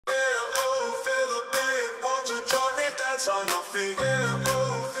dance on your feet. Yeah,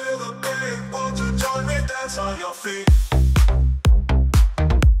 oh, feel the beat. Won't you join me, dance on your feet?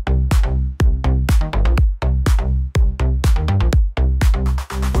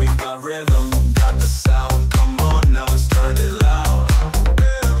 We got rhythm, got the sound. Come on now, let's turn it loud.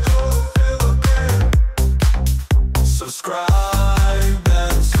 Yeah, oh, feel the beat. Subscribe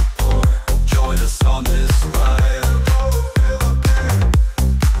and support. Join us on this ride. Oh, feel the beat.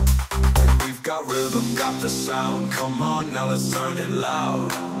 We've got rhythm, got the sound. Come on now, let's turn it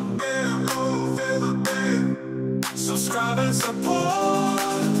loud. Yeah, oh, feel the beat. Subscribe and support.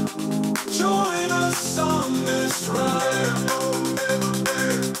 Join us on this ride. Oh, feel the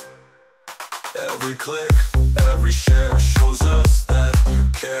beat. Every click, every share shows us that you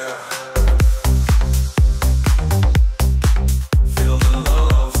care. Feel the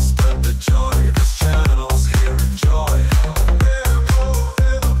love, spread the joy. This channel's here, enjoy. Yeah, oh,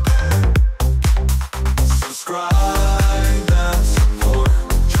 feel the beat. Subscribe and support.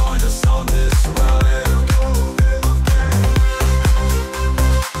 Join us on this ride. Oh, feel the beat.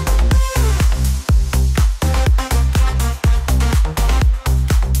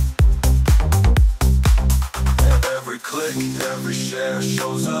 Every click, every share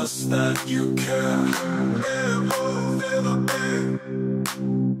shows us that you care. Yeah, oh, feel the beat.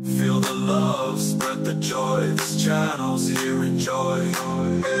 Feel the love, spread the joy. This channel's here, enjoy.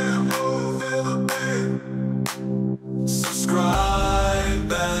 Yeah, oh, feel the beat.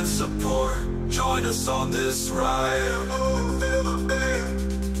 Subscribe and support. Join us on this ride. Oh, feel the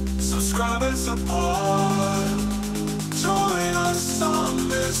beat. Subscribe and support.